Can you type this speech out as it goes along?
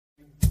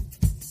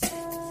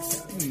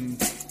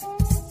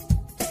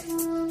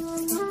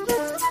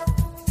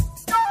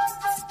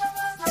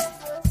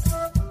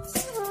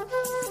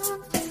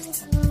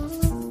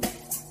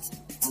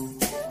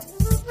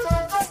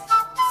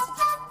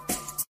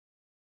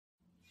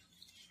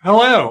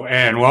Hello,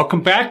 and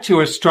welcome back to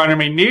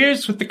Astronomy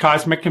News with the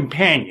Cosmic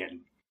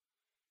Companion.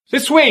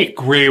 This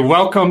week, we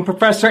welcome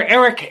Professor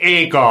Eric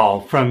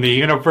Agol from the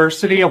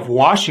University of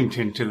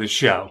Washington to the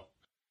show.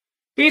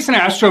 He's an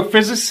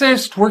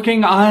astrophysicist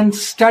working on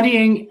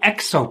studying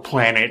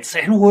exoplanets,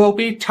 and we'll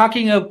be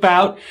talking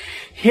about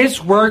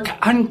his work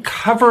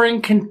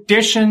uncovering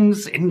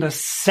conditions in the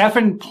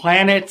 7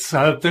 planets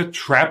of the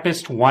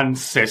TRAPPIST-1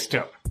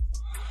 system.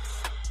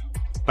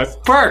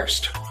 But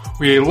first,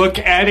 we look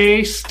at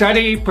a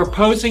study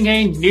proposing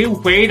a new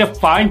way to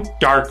find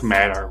dark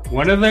matter,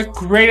 one of the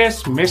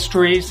greatest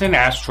mysteries in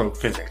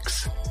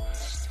astrophysics.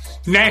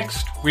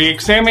 Next, we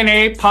examine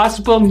a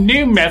possible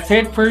new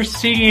method for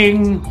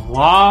seeing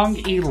long,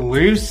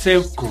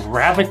 elusive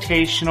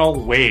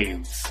gravitational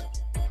waves.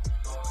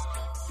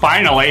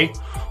 Finally,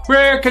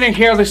 we're going to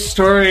hear the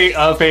story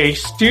of a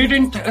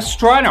student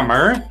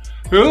astronomer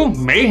who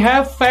may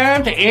have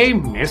found a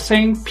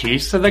missing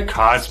piece of the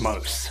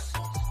cosmos.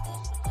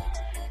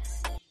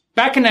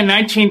 Back in the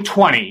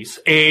 1920s,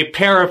 a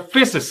pair of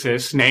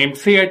physicists named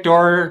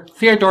Theodore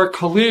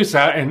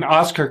Kaluza and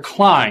Oscar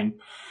Klein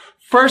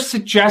first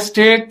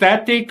suggested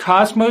that the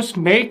cosmos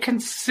may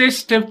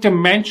consist of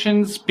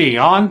dimensions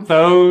beyond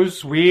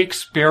those we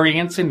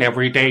experience in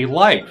everyday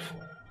life.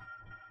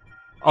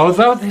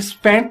 Although this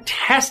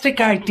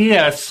fantastic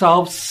idea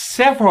solves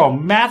several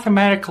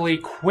mathematical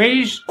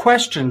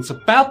questions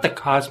about the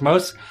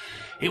cosmos,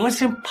 it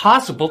was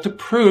impossible to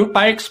prove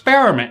by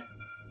experiment.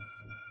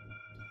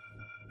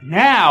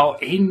 Now,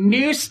 a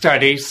new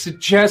study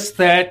suggests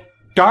that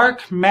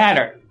dark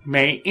matter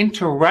may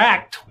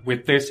interact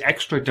with this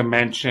extra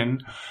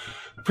dimension,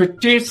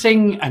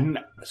 producing an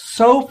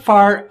so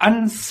far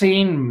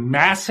unseen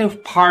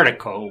massive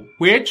particle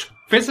which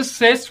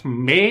physicists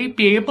may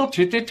be able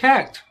to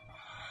detect.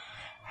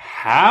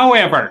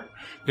 However,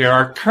 there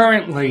are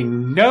currently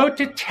no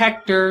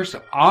detectors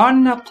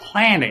on the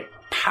planet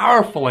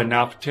powerful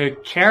enough to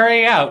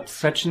carry out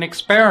such an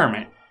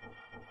experiment.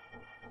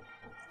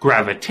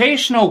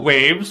 Gravitational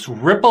waves,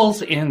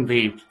 ripples in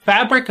the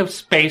fabric of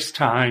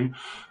space-time,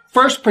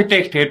 first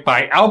predicted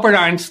by Albert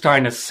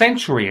Einstein a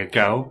century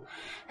ago,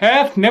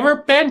 have never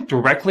been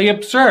directly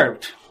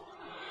observed.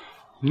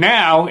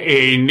 Now,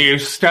 a new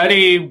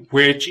study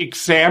which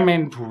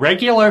examined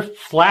regular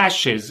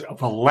flashes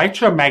of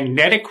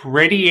electromagnetic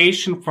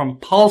radiation from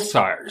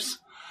pulsars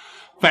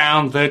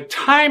found the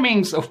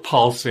timings of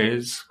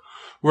pulses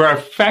were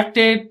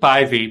affected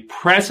by the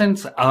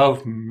presence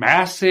of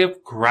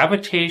massive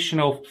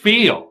gravitational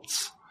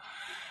fields.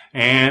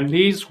 And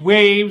these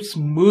waves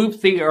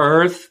moved the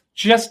Earth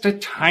just a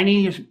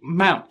tiny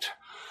amount.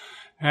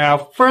 Now,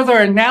 further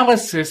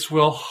analysis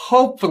will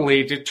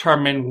hopefully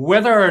determine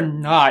whether or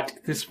not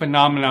this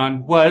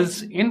phenomenon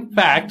was, in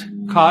fact,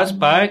 caused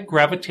by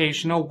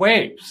gravitational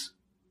waves.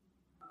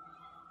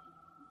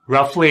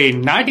 Roughly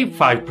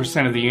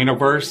 95% of the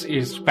universe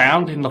is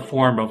found in the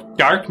form of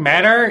dark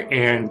matter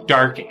and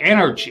dark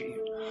energy,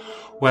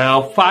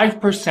 while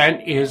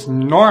 5% is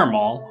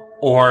normal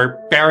or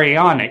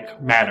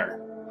baryonic matter.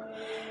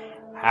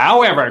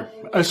 However,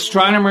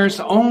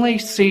 astronomers only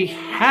see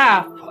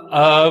half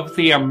of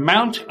the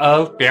amount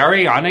of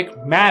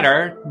baryonic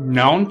matter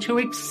known to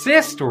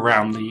exist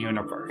around the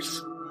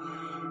universe.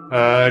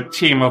 A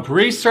team of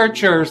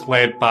researchers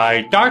led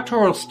by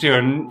doctoral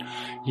student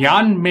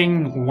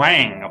Yanming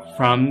Wang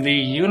from the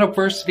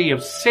University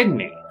of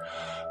Sydney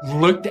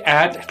looked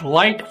at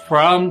light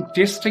from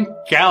distant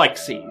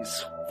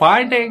galaxies,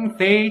 finding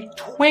they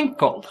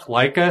twinkled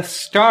like a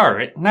star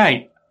at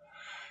night.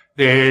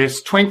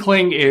 This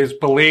twinkling is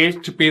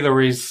believed to be the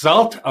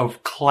result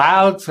of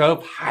clouds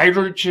of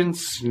hydrogen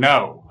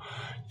snow,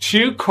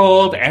 too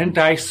cold and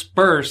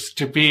dispersed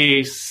to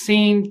be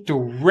seen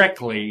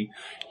directly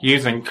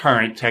using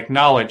current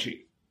technology.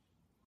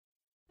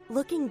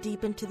 Looking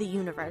deep into the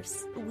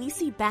universe, we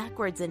see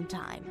backwards in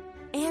time.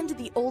 And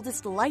the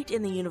oldest light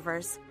in the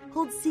universe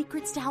holds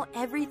secrets to how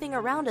everything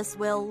around us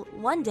will,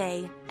 one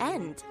day,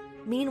 end.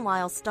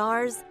 Meanwhile,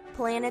 stars,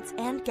 planets,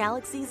 and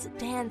galaxies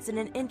dance in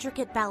an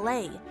intricate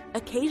ballet,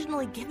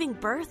 occasionally giving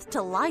birth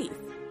to life.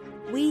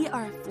 We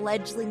are a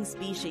fledgling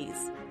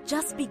species,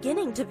 just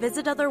beginning to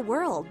visit other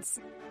worlds.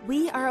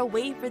 We are a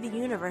way for the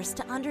universe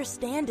to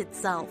understand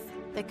itself.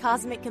 The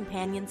Cosmic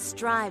Companion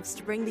strives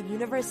to bring the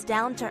universe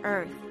down to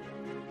Earth,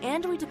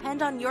 and we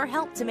depend on your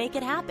help to make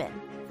it happen.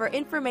 For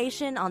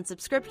information on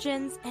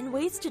subscriptions and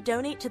ways to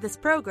donate to this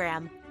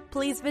program,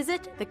 please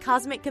visit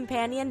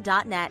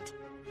thecosmiccompanion.net.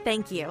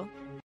 Thank you.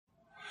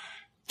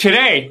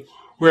 Today,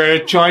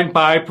 we're joined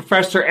by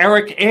Professor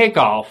Eric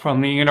Agol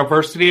from the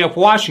University of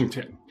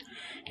Washington.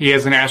 He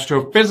is an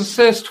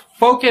astrophysicist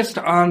focused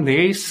on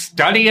the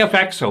study of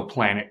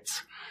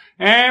exoplanets.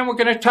 And we're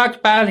going to talk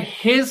about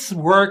his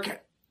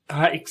work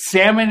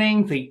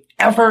examining the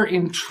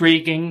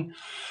ever-intriguing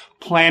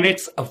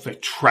planets of the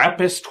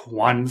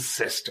TRAPPIST-1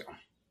 system.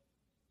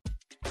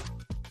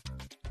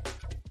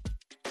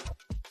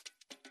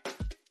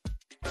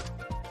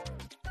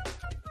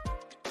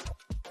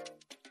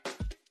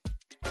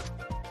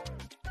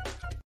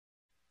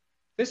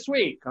 This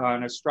week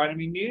on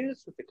Astronomy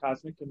News with the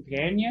Cosmic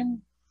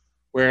Companion,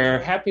 we're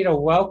happy to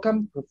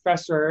welcome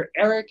Professor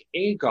Eric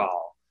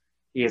Agol.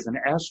 He is an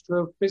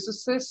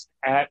astrophysicist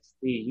at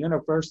the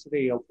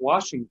University of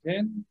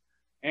Washington,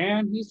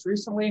 and he's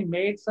recently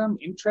made some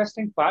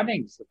interesting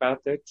findings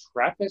about the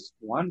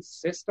TRAPPIST-1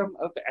 system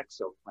of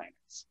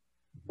exoplanets.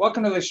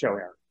 Welcome to the show,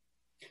 Eric.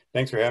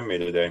 Thanks for having me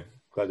today.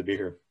 Glad to be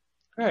here.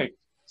 Great.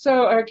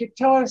 So could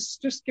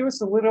just give us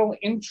a little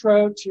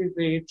intro to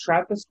the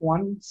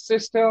TRAPPIST-1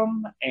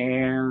 system,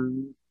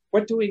 and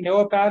what do we know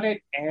about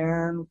it,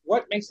 and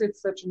what makes it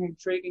such an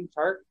intriguing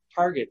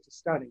target to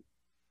study?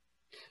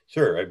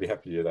 Sure, I'd be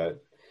happy to do that.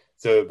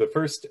 So the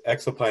first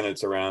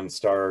exoplanets around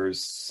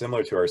stars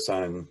similar to our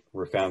sun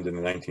were found in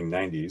the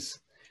 1990s.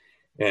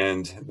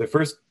 And the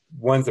first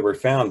ones that were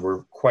found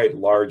were quite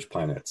large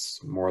planets,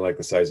 more like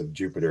the size of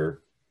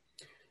Jupiter,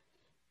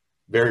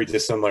 very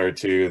dissimilar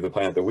to the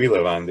planet that we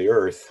live on, the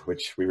Earth,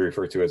 which we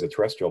refer to as a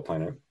terrestrial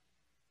planet.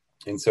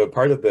 And so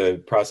part of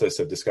the process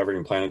of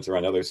discovering planets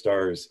around other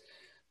stars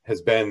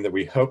has been that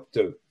we hope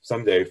to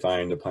someday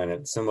find a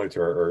planet similar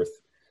to our Earth,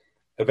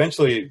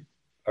 eventually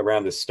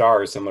around a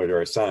star similar to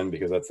our sun,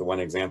 because that's the one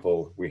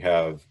example we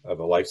have of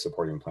a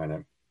life-supporting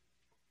planet.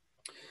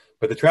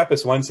 But the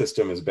TRAPPIST-1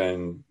 system has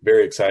been a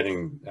very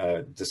exciting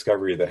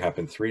discovery that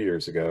happened 3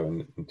 years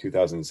ago. In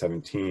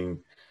 2017,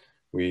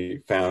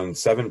 we found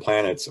 7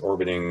 planets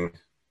orbiting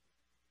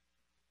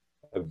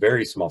a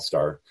very small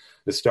star.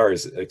 The star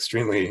is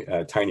extremely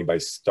tiny by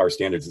star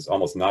standards. It's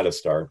almost not a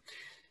star.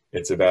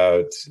 It's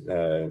about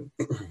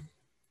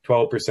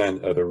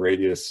 12% of the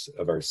radius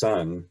of our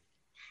sun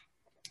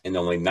and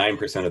only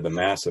 9% of the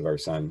mass of our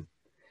sun.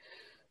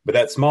 But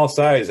that small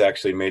size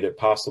actually made it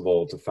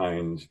possible to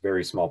find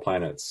very small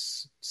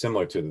planets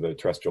similar to the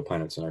terrestrial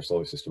planets in our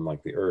solar system,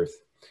 like the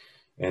Earth.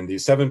 And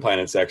these 7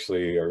 planets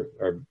actually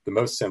are the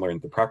most similar in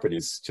the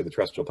properties to the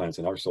terrestrial planets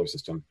in our solar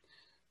system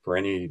for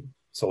any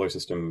solar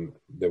system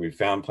that we've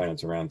found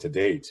planets around to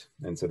date.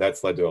 And so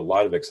that's led to a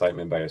lot of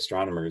excitement by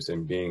astronomers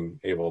in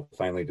being able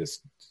finally to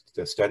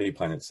study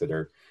planets that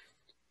are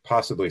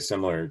possibly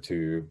similar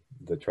to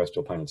the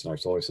terrestrial planets in our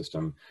solar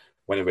system,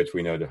 one of which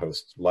we know to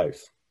host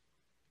life.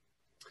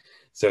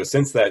 So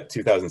since that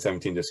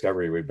 2017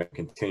 discovery, we've been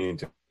continuing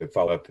to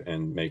follow up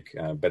and make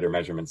better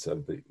measurements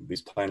of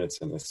these planets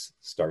in this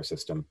star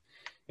system.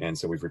 And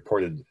so we've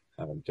reported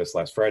just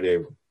last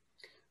Friday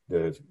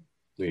the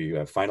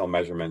final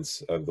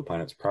measurements of the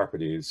planet's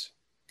properties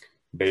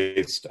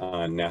based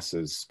on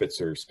NASA's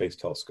Spitzer Space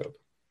Telescope.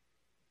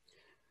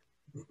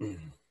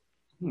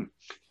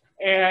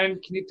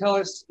 And can you tell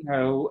us,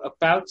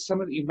 about some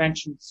of you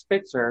mentioned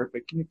Spitzer,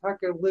 but can you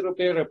talk a little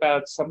bit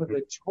about some of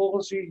the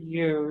tools you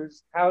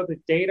used, how the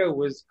data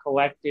was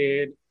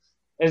collected,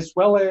 as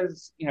well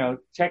as,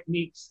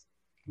 techniques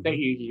that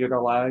you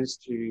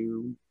utilized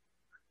to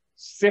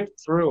sift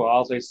through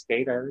all this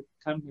data,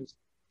 come to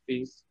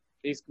these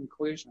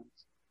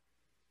conclusions?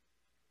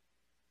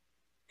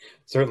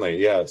 Certainly,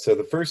 yeah. So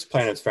the first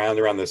planets found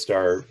around the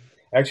star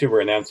actually were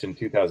announced in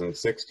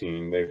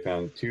 2016. They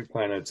found 2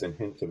 planets and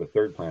hints of a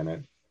 3rd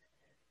planet.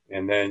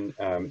 And then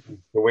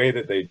the way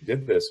that they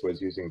did this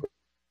was using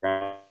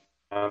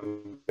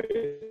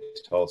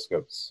ground-based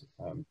telescopes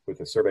with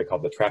a survey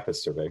called the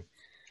TRAPPIST survey.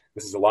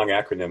 This is a long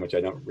acronym, which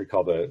I don't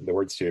recall the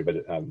words to,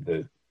 but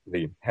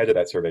the head of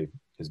that survey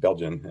is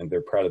Belgian, and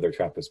they're proud of their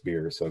TRAPPIST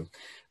beer. So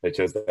they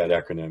chose that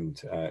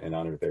acronym in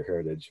honor of their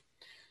heritage.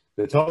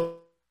 The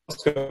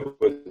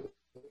telescope was,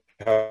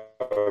 however,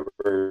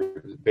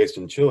 based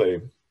in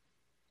Chile,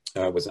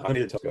 was an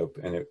automated telescope,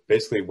 and it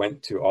basically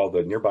went to all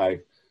the nearby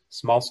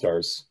small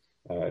stars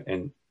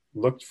and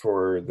looked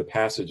for the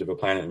passage of a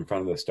planet in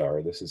front of the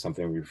star. This is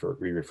something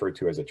we refer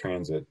to as a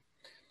transit.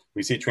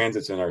 We see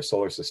transits in our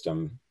solar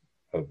system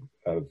of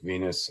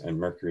Venus and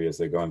Mercury as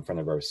they go in front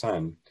of our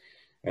sun.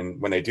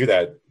 And when they do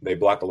that, they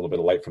block a little bit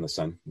of light from the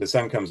sun. The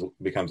sun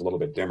becomes a little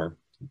bit dimmer.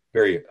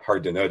 Very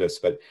hard to notice,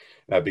 but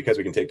because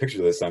we can take pictures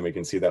of the sun, we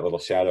can see that little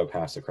shadow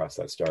pass across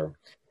that star.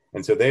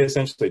 And so they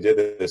essentially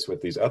did this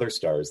with these other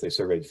stars. They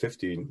surveyed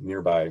 50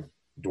 nearby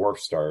dwarf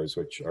stars,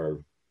 which are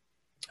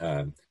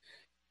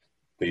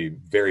the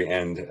very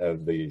end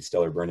of the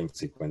stellar burning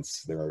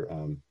sequence. They're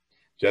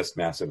just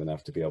massive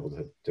enough to be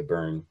able to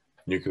burn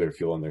nuclear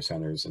fuel in their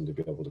centers and to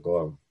be able to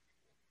glow.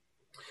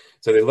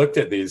 So they looked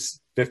at these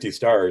 50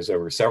 stars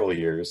over several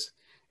years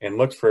and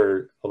looked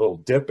for a little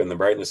dip in the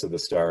brightness of the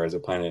star as a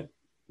planet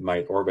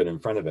might orbit in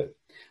front of it.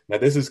 Now,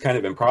 this is kind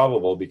of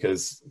improbable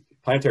because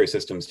planetary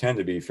systems tend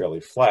to be fairly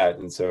flat.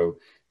 And so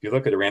if you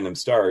look at a random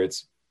star,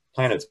 its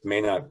planets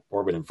may not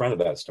orbit in front of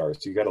that star.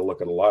 So you got to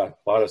look at a lot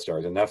of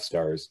stars, enough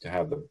stars to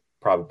have the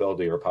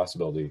probability or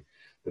possibility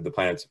that the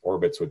planet's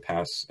orbits would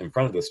pass in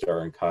front of the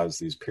star and cause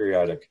these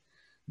periodic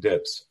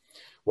dips.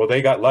 Well,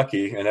 they got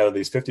lucky, and out of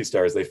these 50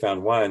 stars, they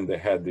found one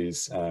that had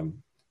these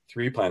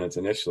 3 planets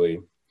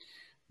initially.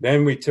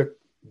 Then we took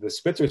the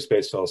Spitzer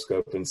Space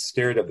Telescope and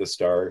stared at the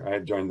star. I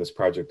had joined this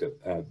project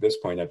at this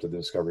point after the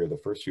discovery of the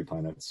first 2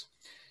 planets.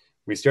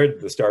 We stared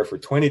at the star for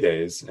 20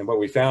 days, and what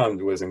we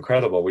found was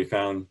incredible. We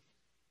found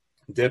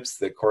dips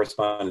that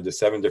corresponded to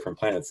 7 different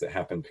planets that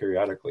happen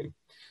periodically.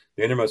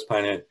 The innermost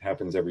planet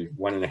happens every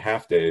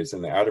 1.5 days,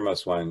 and the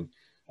outermost one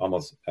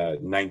almost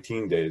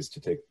 19 days to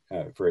take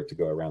for it to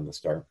go around the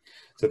star.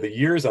 So the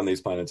years on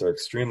these planets are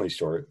extremely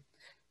short.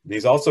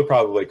 These also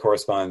probably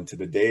correspond to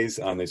the days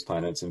on these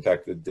planets. In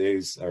fact, the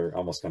days are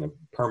almost kind of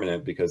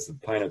permanent because the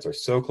planets are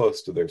so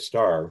close to their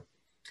star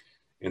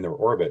in their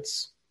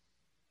orbits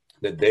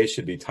that they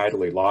should be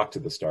tidally locked to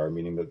the star,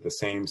 meaning that the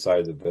same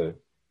side of the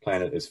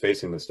planet is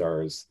facing the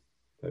star as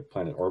the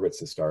planet orbits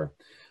the star,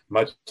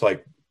 much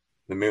like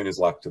the moon is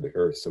locked to the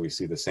Earth. So we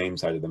see the same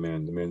side of the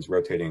moon. The moon's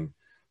rotating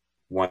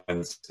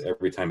once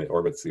every time it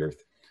orbits the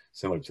Earth,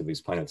 similar to these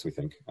planets, we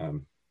think.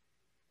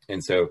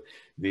 And so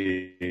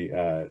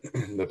the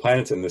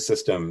planets in the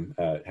system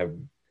have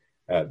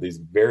these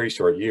very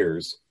short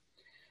years.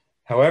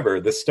 However,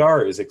 the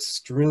star is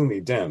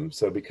extremely dim.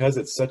 So because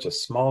it's such a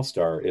small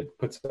star, it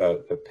puts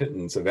out a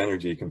pittance of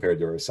energy compared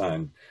to our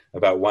sun,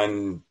 about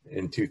 1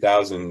 in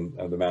 2,000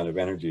 of the amount of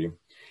energy.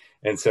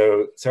 And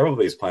so several of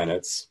these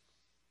planets,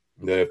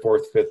 the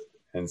 4th, 5th,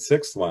 and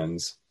 6th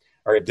ones,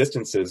 are at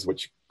distances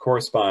which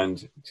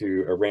correspond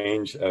to a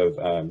range of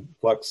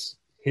flux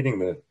hitting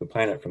the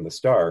planet from the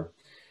star,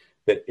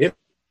 that if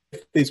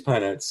these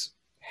planets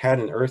had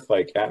an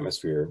Earth-like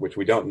atmosphere, which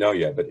we don't know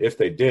yet, but if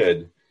they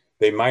did,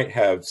 they might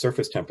have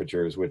surface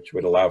temperatures which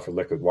would allow for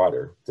liquid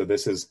water. So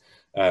this is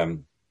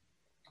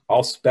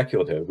all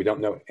speculative. We don't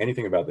know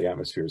anything about the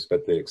atmospheres,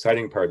 but the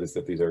exciting part is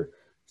that these are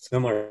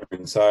similar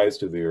in size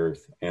to the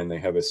Earth, and they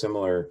have a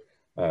similar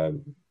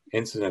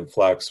incident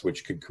flux,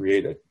 which could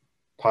create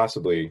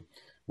possibly,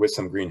 with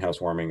some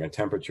greenhouse warming, a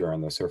temperature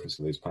on the surface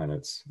of these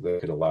planets that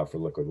could allow for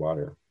liquid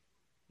water.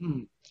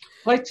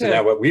 So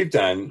now what we've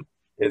done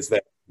is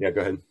that, yeah,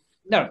 go ahead.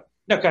 No,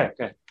 go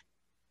ahead.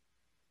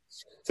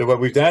 So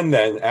what we've done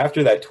then,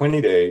 after that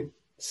 20-day,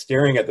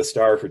 staring at the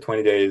star for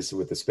 20 days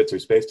with the Spitzer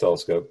Space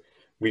Telescope,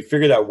 we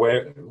figured out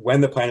when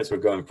the planets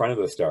would go in front of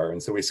the star.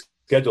 And so we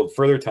scheduled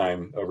further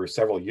time over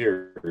several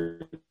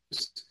years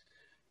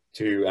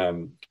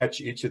to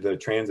catch each of the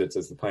transits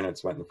as the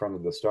planets went in front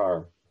of the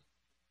star.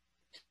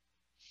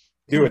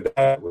 Do with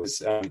that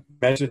was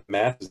measure the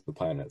masses of the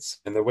planets.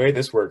 And the way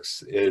this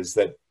works is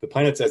that the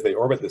planets, as they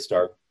orbit the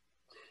star,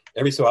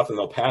 every so often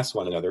they'll pass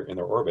one another in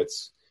their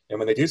orbits. And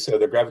when they do so,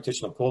 the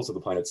gravitational pulls of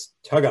the planets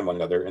tug on one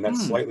another, and that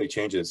slightly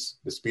changes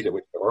the speed at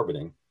which they're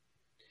orbiting.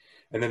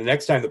 And then the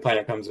next time the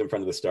planet comes in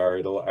front of the star,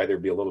 it'll either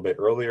be a little bit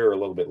earlier or a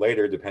little bit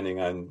later,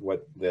 depending on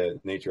what the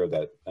nature of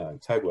that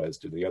tug was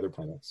to the other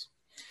planets.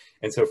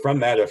 And so from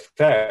that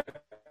effect,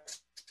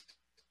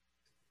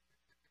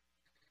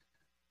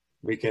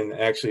 we can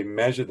actually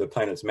measure the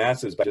planets'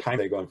 masses by the time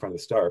they go in front of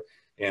the star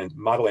and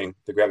modeling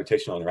the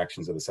gravitational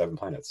interactions of the 7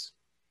 planets.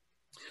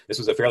 This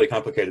was a fairly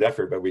complicated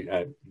effort, but we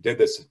did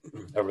this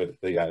over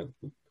the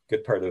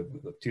good part of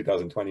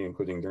 2020,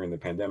 including during the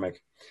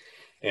pandemic.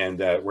 And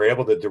we're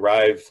able to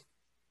derive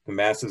the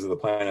masses of the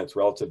planets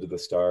relative to the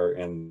star.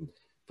 And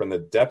from the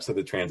depths of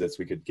the transits,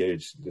 we could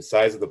gauge the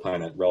size of the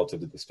planet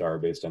relative to the star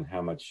based on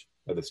how much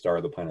of the star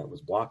the planet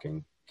was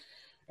blocking.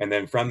 And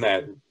then from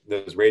that,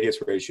 those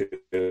radius ratios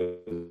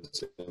and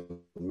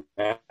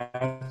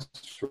mass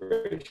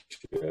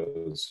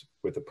ratios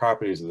with the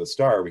properties of the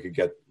star, we could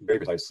get very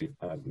precisely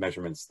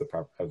measurements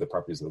of the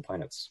properties of the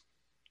planets.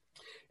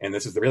 And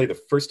this is really the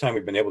first time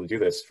we've been able to do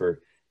this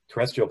for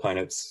terrestrial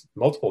planets,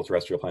 multiple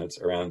terrestrial planets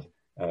around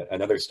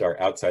another star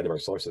outside of our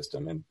solar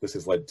system. And this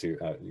has led to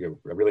a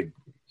really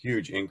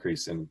huge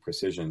increase in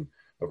precision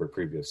over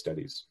previous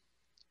studies.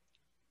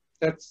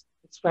 That's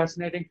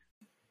fascinating.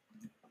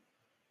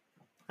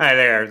 Hi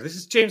there, this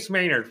is James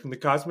Maynard from the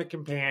Cosmic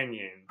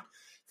Companion.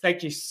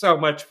 Thank you so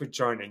much for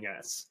joining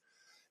us.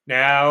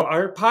 Now,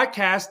 our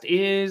podcast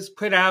is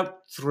put out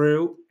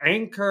through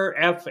Anchor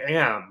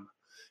FM.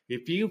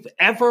 If you've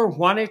ever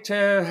wanted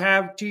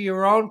to do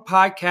your own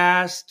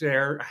podcast,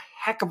 they're a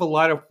heck of a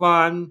lot of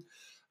fun.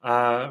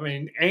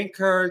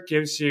 Anchor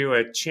gives you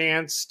a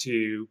chance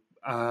to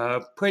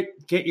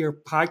get your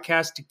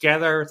podcast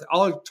together with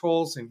all the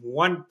tools in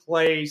one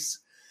place.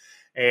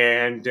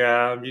 And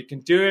you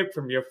can do it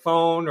from your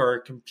phone or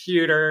a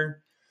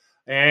computer.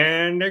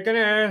 And they're going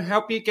to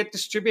help you get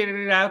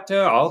distributed out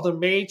to all the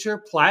major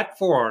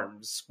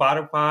platforms.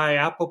 Spotify,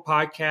 Apple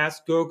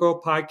Podcasts,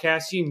 Google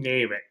Podcasts, you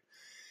name it.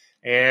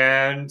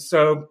 And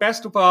so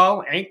best of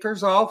all,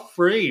 Anchor's all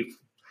free.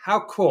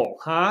 How cool,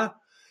 huh?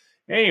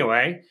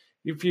 Anyway,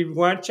 if you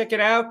want to check it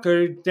out,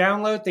 go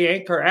download the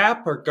Anchor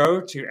app or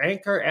go to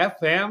Anchor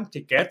FM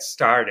to get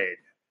started.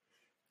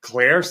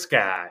 Clear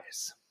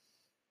skies.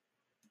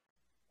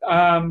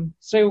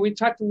 So you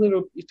talked a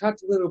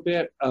little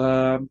bit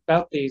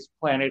about these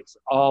planets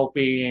all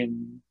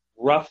being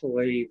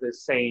roughly the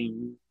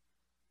same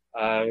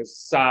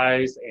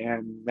size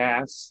and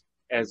mass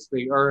as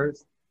the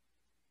Earth.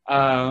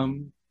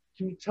 Can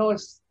you tell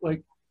us,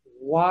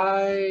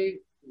 why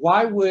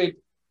would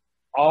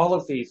all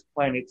of these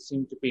planets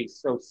seem to be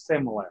so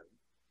similar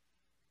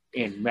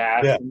in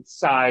mass and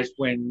size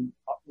when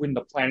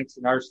the planets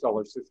in our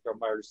solar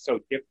system are so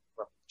different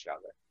from each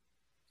other?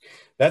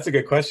 That's a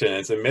good question.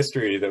 It's a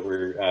mystery that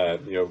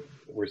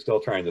we're still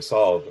trying to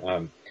solve.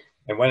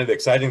 And one of the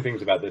exciting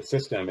things about this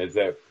system is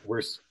that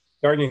we're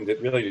starting to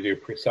really to do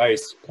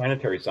precise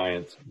planetary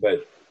science,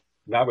 but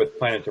not with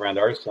planets around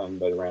our sun,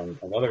 but around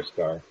another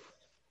star.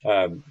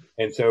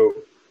 And so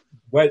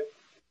what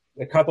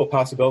a couple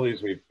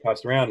possibilities we've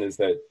tossed around is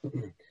that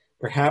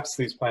perhaps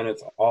these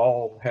planets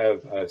all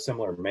have a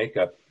similar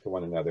makeup to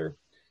one another.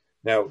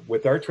 Now,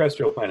 with our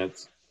terrestrial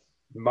planets,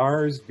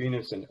 Mars,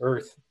 Venus, and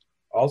Earth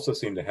also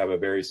seem to have a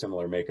very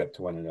similar makeup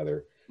to one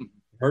another.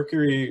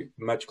 Mercury,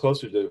 much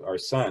closer to our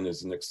sun,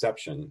 is an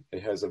exception.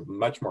 It has a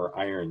much more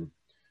iron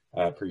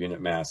per unit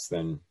mass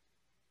than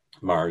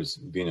Mars,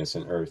 Venus,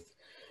 and Earth.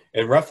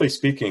 And roughly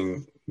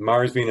speaking,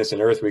 Mars, Venus,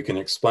 and Earth we can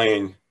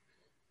explain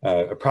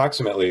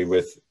approximately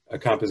with a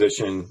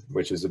composition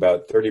which is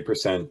about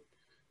 30%,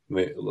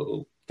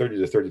 30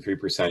 to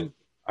 33%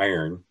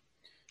 iron,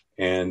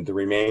 and the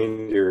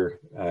remainder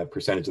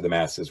percentage of the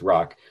mass is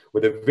rock,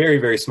 with a very,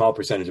 very small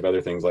percentage of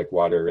other things like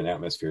water and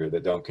atmosphere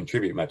that don't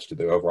contribute much to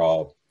the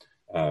overall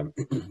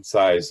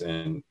size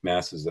and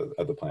masses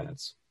of the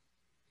planets.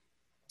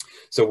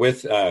 So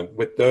with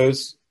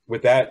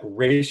that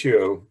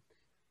ratio,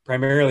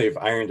 primarily of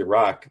iron to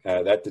rock,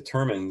 that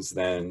determines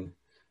then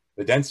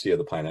the density of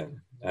the planet.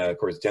 Of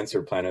course,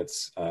 denser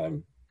planets,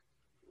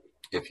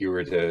 if you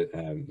were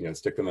to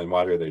stick them in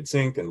water, they'd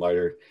sink, and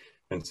lighter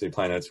density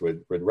planets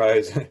would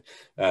rise.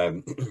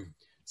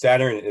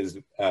 Saturn is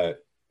the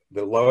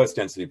lowest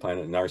density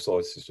planet in our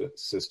solar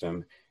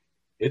system.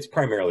 It's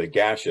primarily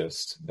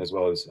gaseous, as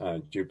well as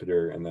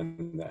Jupiter, and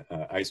then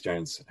the ice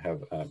giants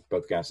have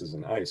both gases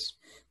and ice.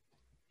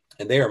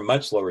 And they are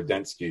much lower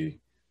density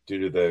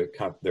due to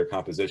their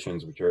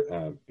compositions, which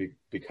are,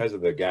 because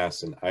of the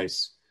gas and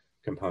ice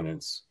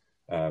components,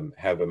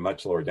 have a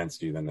much lower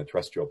density than the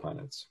terrestrial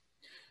planets.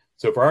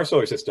 So for our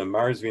solar system,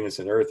 Mars, Venus,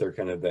 and Earth are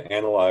kind of the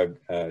analog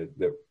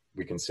that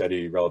we can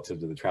study relative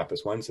to the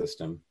TRAPPIST-1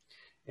 system.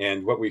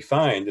 And what we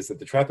find is that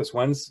the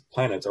TRAPPIST-1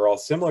 planets are all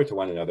similar to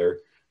one another,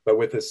 but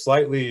with a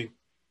slightly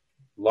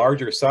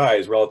larger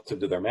size relative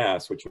to their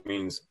mass, which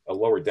means a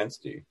lower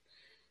density.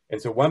 And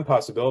so one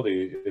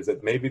possibility is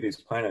that maybe these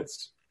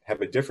planets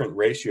have a different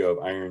ratio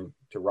of iron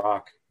to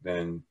rock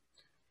than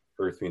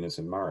Earth, Venus,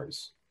 and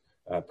Mars.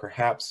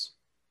 Perhaps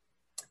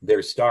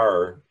their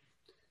star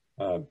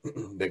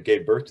that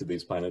gave birth to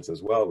these planets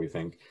as well, we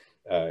think,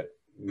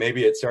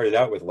 maybe it started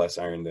out with less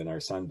iron than our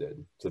sun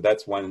did. So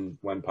that's one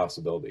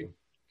possibility,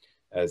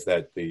 as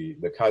that the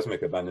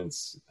cosmic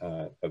abundance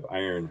of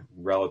iron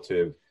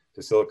relative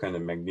to silicon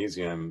and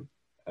magnesium,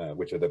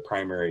 which are the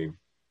primary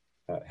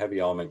heavy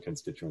element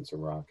constituents of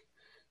rock,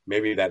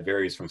 maybe that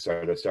varies from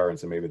star to star, and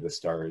so maybe the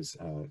stars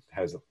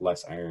has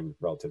less iron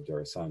relative to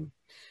our sun.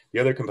 The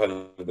other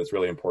component that's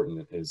really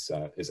important is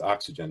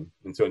oxygen,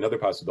 and so another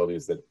possibility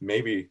is that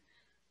maybe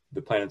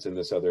the planets in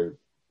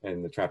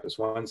the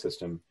TRAPPIST-1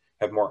 system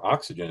have more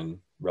oxygen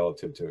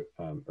relative to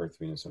Earth,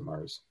 Venus, and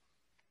Mars.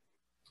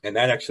 And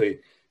that actually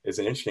is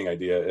an interesting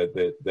idea,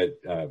 that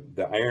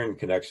the iron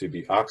can actually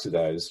be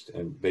oxidized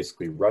and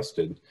basically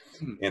rusted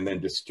and then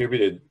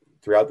distributed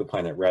throughout the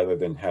planet, rather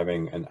than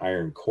having an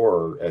iron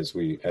core as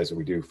we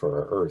do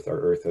for our Earth. Our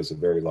Earth has a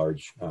very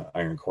large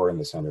iron core in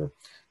the center.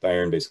 The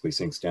iron basically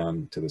sinks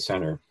down to the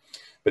center.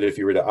 But if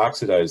you were to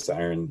oxidize the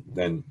iron,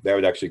 then that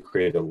would actually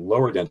create a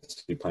lower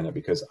density planet,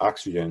 because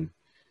oxygen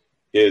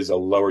is a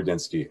lower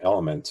density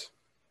element.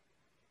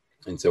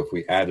 And so if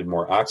we added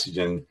more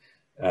oxygen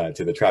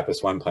to the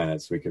TRAPPIST-1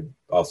 planets, we could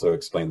also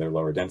explain their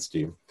lower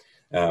density.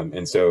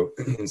 And so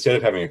instead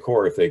of having a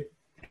core, if they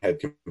had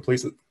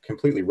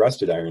completely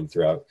rusted iron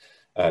throughout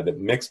that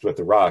mixed with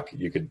the rock,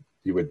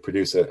 you would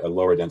produce a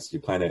lower density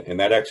planet.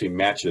 And that actually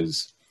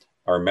matches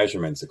our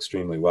measurements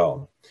extremely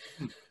well.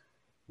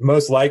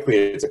 Most likely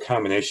it's a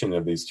combination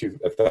of these two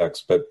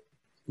effects, but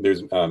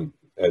there's an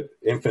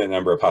infinite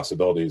number of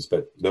possibilities,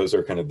 but those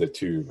are kind of the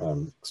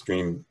two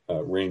extreme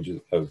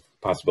ranges of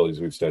possibilities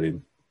we've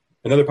studied.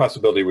 Another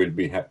possibility would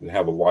be to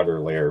have a water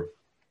layer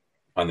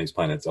on these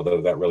planets,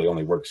 although that really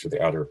only works for the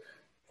outer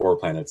 4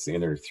 planets. The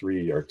inner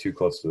 3 are too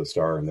close to the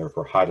star and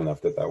therefore hot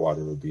enough that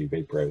water would be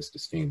vaporized to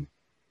steam.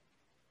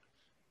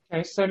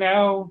 Okay, so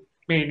now,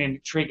 an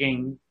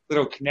intriguing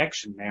little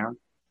connection there.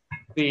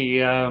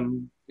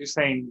 You're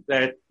saying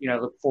that,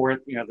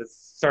 the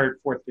third,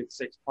 fourth, fifth,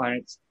 sixth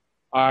planets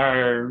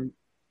are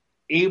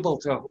able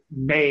to,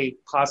 may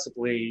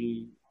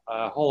possibly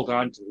hold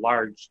on to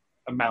large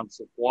amounts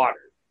of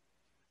water.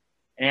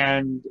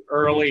 And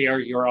earlier,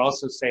 you're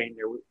also saying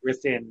they're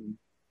within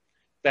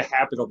the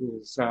habitable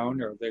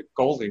zone, or the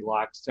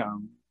Goldilocks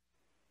zone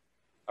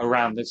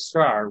around the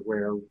star,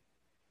 where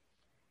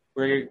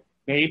we're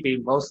maybe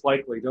most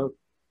likely to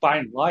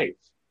find life.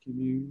 Can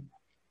you?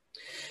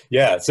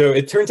 Yeah, so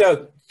it turns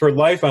out for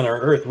life on our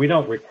Earth, we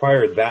don't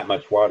require that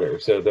much water.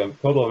 So the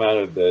total amount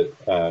of the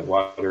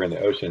water in the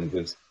oceans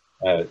is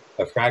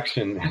a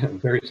fraction, a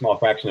very small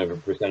fraction of a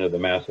percent of the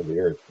mass of the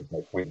Earth,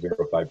 like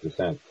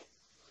 0.05%.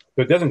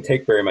 So it doesn't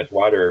take very much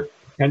water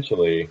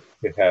potentially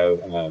to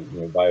have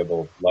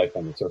viable life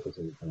on the surface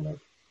of the planet.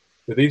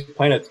 So these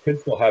planets could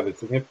still have a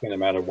significant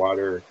amount of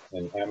water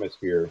and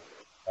atmosphere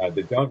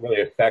that don't really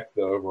affect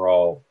the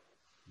overall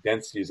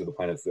densities of the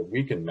planets that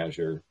we can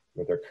measure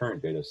with our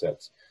current data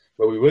sets.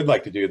 What we would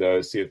like to do, though,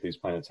 is see if these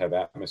planets have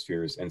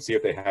atmospheres and see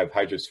if they have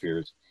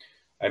hydrospheres.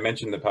 I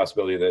mentioned the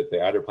possibility that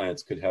the outer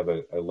planets could have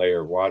a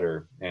layer of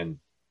water, and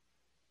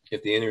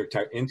if the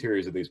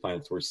interiors of these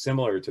planets were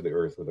similar to the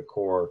Earth with a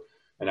core,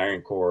 an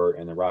iron core,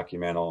 and a rocky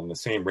mantle, and the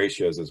same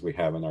ratios as we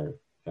have in our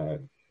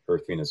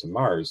Earth, Venus, and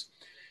Mars,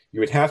 you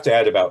would have to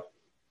add about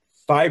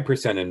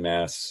 5% in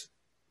mass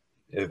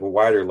of a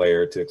wider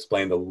layer to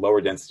explain the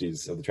lower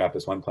densities of the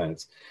TRAPPIST-1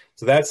 planets.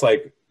 So that's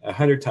like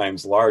 100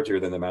 times larger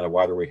than the amount of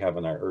water we have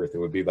on our Earth. It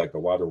would be like a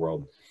water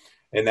world.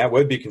 And that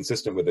would be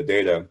consistent with the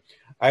data.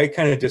 I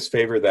kind of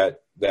disfavor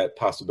that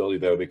possibility,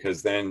 though,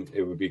 because then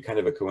it would be kind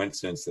of a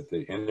coincidence that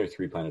the inner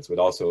three planets would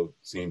also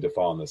seem to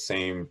fall in the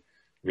same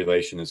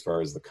relation as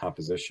far as the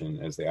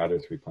composition as the outer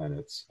three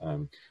planets,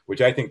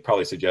 which I think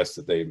probably suggests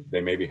that they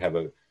maybe have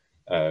a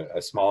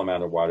small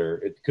amount of water.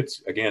 It could,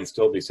 again,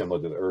 still be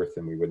similar to the Earth,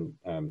 and we wouldn't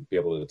be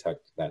able to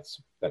detect that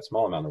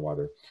small amount of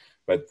water.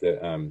 But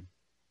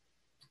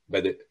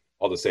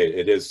all to say,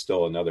 it is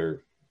still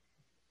another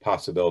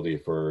possibility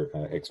for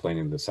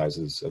explaining the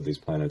sizes of these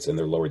planets and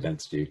their lower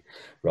density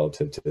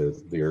relative to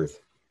the Earth.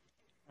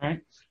 All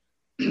right.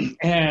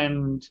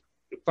 And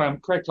if I'm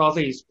correct, all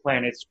these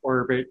planets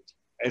orbit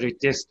at a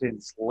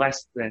distance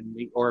less than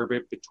the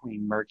orbit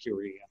between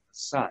Mercury and the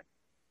Sun.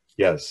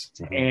 Yes.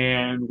 Mm-hmm.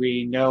 And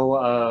we know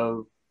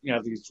of,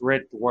 these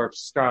red dwarf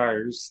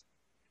stars,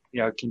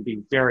 can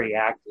be very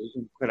active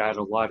and put out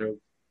a lot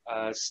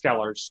of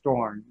stellar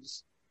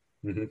storms.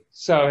 Mm-hmm.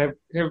 So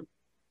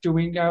do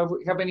we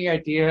have any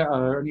idea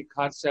or any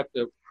concept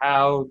of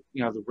how,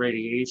 the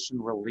radiation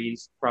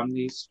released from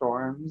these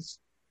storms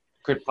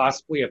could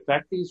possibly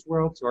affect these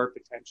worlds or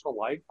potential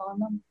life on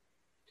them?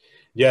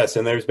 Yes,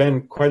 and there's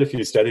been quite a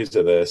few studies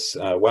of this.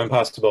 One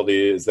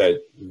possibility is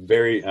that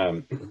very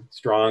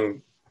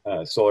strong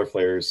solar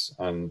flares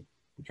on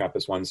the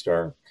TRAPPIST-1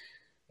 star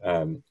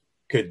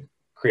could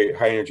create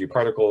high energy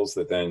particles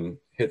that then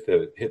hit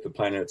the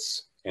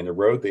planets and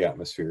erode the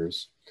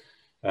atmospheres.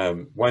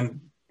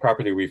 One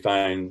property we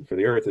find for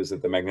the Earth is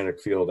that the magnetic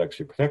field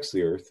actually protects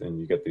the Earth, and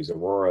you get these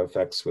aurora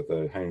effects with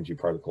the high energy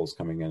particles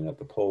coming in at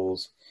the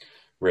poles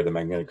where the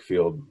magnetic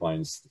field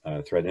lines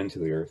thread into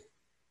the Earth.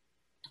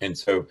 And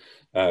so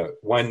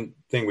one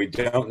thing we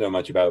don't know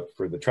much about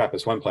for the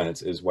TRAPPIST-1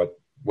 planets is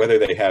whether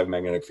they have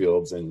magnetic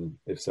fields, and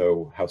if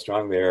so, how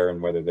strong they are,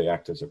 and whether they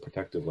act as a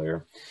protective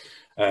layer.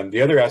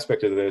 The other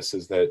aspect of this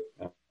is that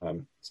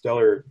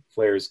stellar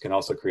flares can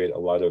also create a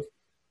lot of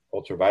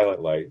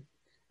ultraviolet light,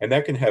 and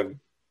that can have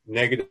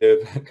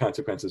negative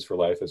consequences for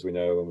life, as we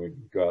know when we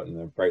go out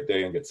in a bright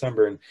day and get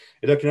sunburned.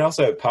 It can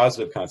also have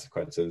positive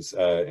consequences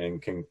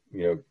and can,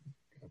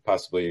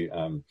 possibly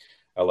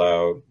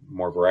allow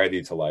more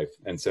variety to life.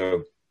 And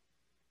so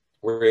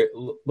we're a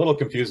little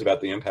confused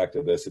about the impact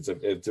of this.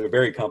 It's a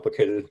very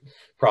complicated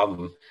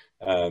problem.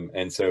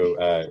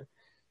 But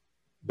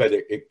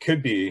it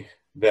could be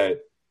that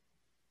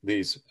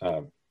these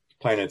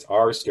planets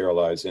are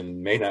sterilized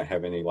and may not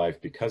have any life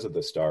because of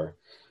the star.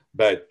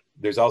 But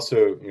there's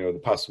also,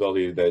 the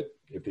possibility that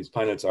if these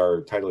planets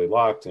are tidally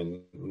locked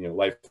and,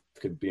 life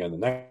could be on the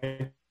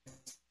night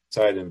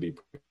side and be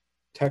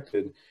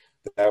protected,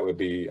 that would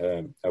be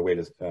a way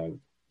to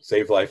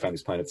save life on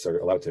these planets that are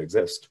allowed to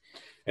exist.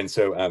 And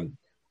so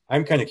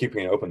I'm kind of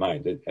keeping an open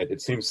mind.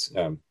 It seems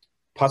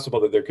possible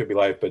that there could be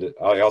life, but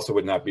I also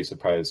would not be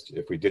surprised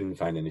if we didn't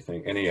find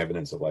any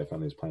evidence of life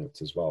on these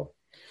planets as well.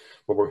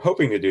 What we're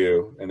hoping to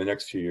do in the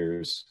next few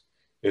years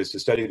is to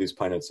study these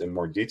planets in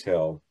more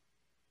detail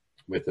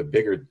with a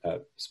bigger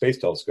space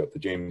telescope. The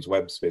James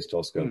Webb Space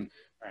Telescope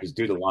is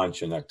due to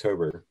launch in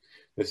October.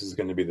 This is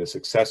going to be the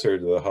successor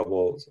to the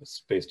Hubble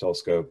Space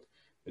Telescope.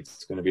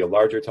 It's going to be a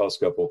larger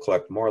telescope, will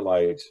collect more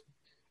light,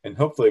 and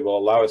hopefully will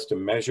allow us to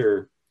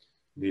measure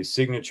the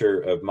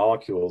signature of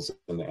molecules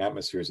in the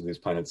atmospheres of these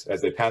planets.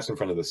 As they pass in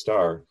front of the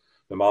star,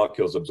 the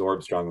molecules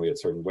absorb strongly at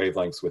certain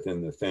wavelengths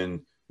within the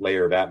thin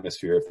layer of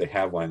atmosphere, if they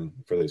have one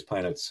for these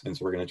planets. And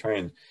so we're going to try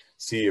and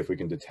see if we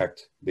can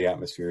detect the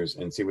atmospheres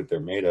and see what they're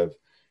made of,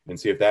 and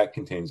see if that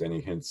contains any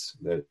hints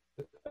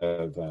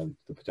of the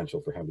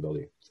potential for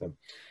habitability. So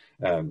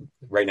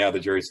right now, the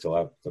jury's still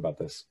out about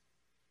this.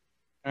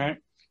 All right.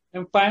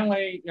 And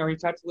finally, we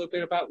talked a little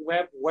bit about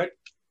Webb.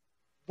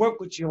 What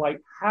would you like?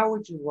 How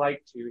would you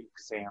like to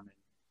examine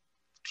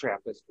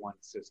TRAPPIST-1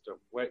 system?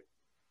 What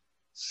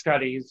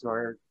studies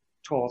or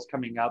tools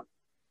coming up,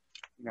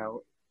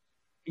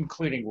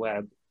 including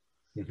Webb,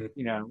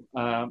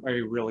 are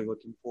you really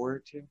looking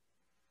forward to?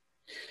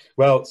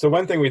 Well, so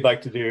one thing we'd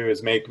like to do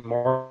is make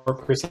more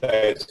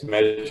precise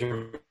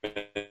measurements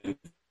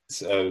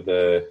of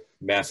the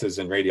masses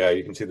and radii.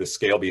 You can see the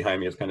scale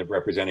behind me is kind of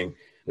representing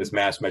this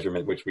mass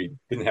measurement, which we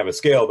didn't have a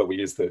scale, but we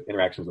used the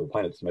interactions of the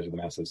planets to measure the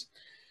masses.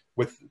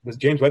 With the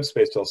James Webb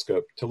Space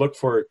Telescope, to look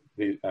for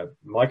the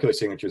molecular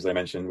signatures I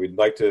mentioned, we'd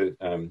like to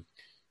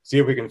see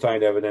if we can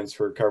find evidence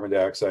for carbon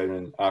dioxide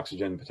and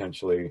oxygen,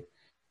 potentially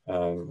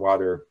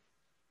water.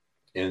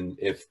 And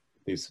if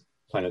these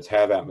planets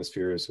have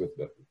atmospheres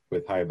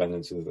with high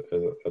abundance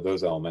of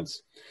those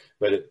elements.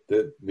 But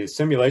the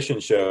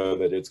simulations show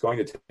that it's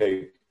going to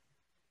take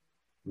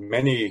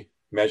many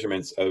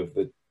measurements of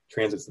the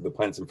transits of the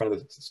planets in front of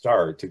the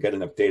star to get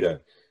enough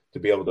data to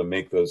be able to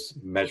make those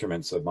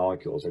measurements of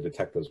molecules or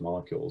detect those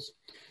molecules.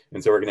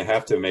 And so we're going to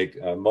have to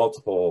make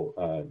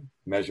multiple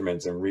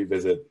measurements and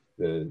revisit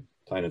the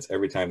planets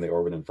every time they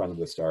orbit in front of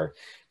the star.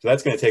 So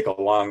that's going to take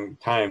a long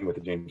time with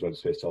the James Webb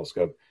Space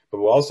Telescope, but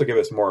will also give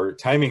us more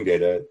timing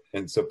data.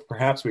 And so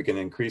perhaps we can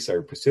increase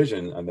our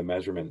precision on the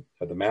measurement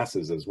of the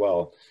masses as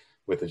well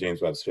with the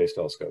James Webb Space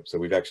Telescope. So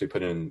we've actually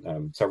put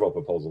in several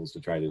proposals to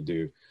try to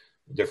do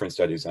different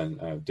studies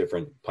on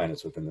different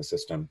planets within the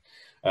system.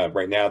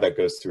 Right now that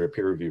goes through a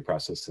peer review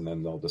process, and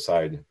then they'll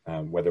decide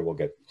whether we'll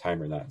get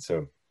time or not.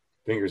 So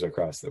fingers are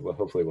crossed that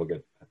hopefully we'll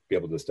be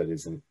able to study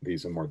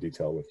these in more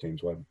detail with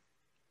James Webb.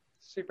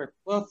 Super.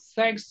 Well,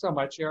 thanks so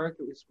much, Eric.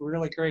 It was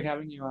really great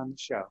having you on the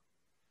show.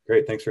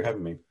 Great. Thanks for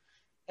having me.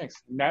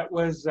 Thanks. And that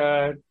was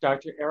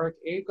Dr. Eric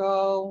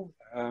Agol,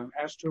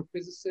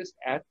 astrophysicist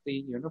at the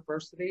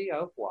University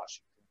of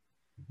Washington.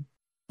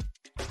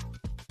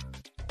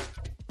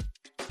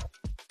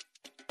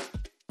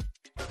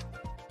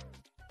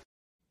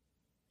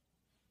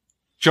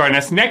 Join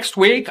us next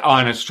week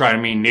on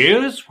Astronomy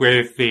News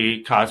with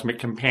the Cosmic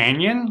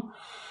Companion,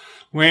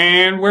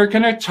 when we're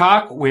going to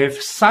talk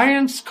with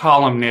science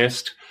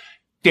columnist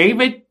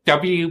David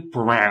W.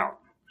 Brown.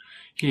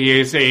 He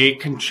is a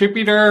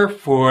contributor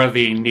for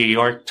the New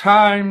York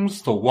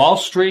Times, the Wall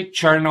Street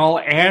Journal,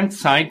 and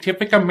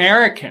Scientific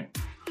American.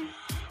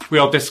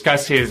 We'll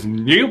discuss his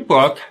new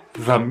book,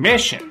 The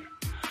Mission,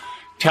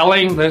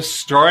 telling the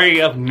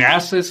story of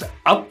NASA's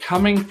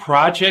upcoming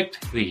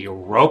project, the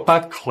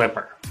Europa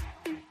Clipper.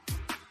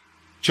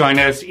 Join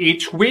us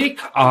each week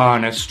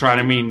on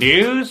Astronomy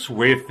News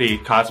with the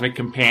Cosmic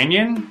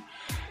Companion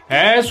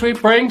as we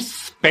bring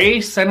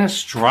space and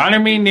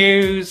astronomy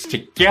news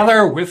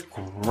together with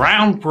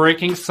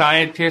groundbreaking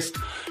scientists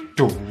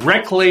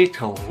directly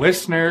to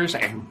listeners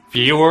and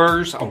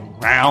viewers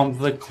around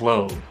the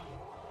globe.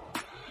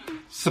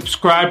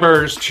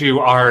 Subscribers to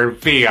our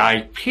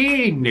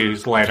VIP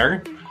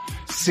newsletter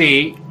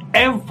see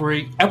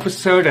every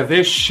episode of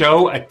this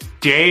show a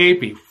day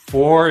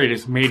before it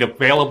is made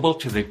available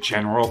to the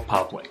general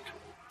public.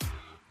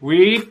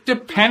 We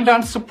depend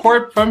on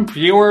support from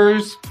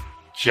viewers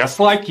just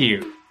like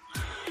you.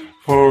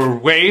 For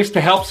ways to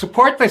help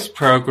support this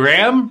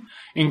program,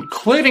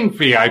 including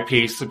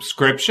VIP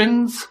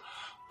subscriptions,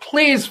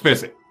 please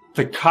visit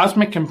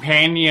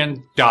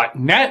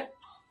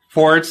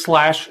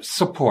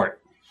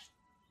thecosmiccompanion.net/support.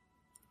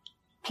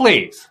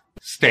 Please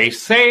stay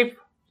safe,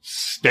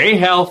 stay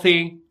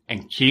healthy,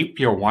 and keep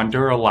your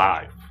wonder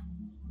alive.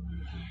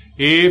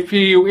 If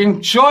you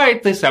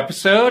enjoyed this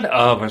episode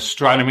of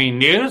Astronomy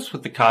News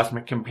with the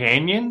Cosmic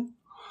Companion,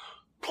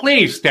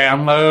 please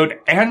download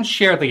and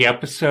share the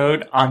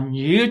episode on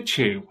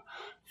YouTube,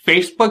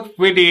 Facebook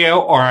video,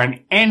 or on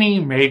any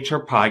major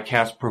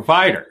podcast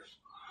provider.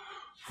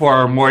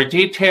 For more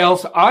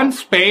details on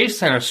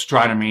space and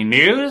astronomy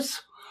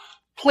news,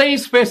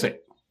 please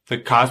visit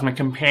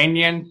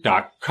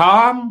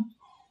thecosmiccompanion.com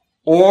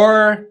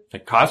or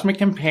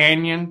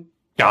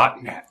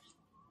thecosmiccompanion.net.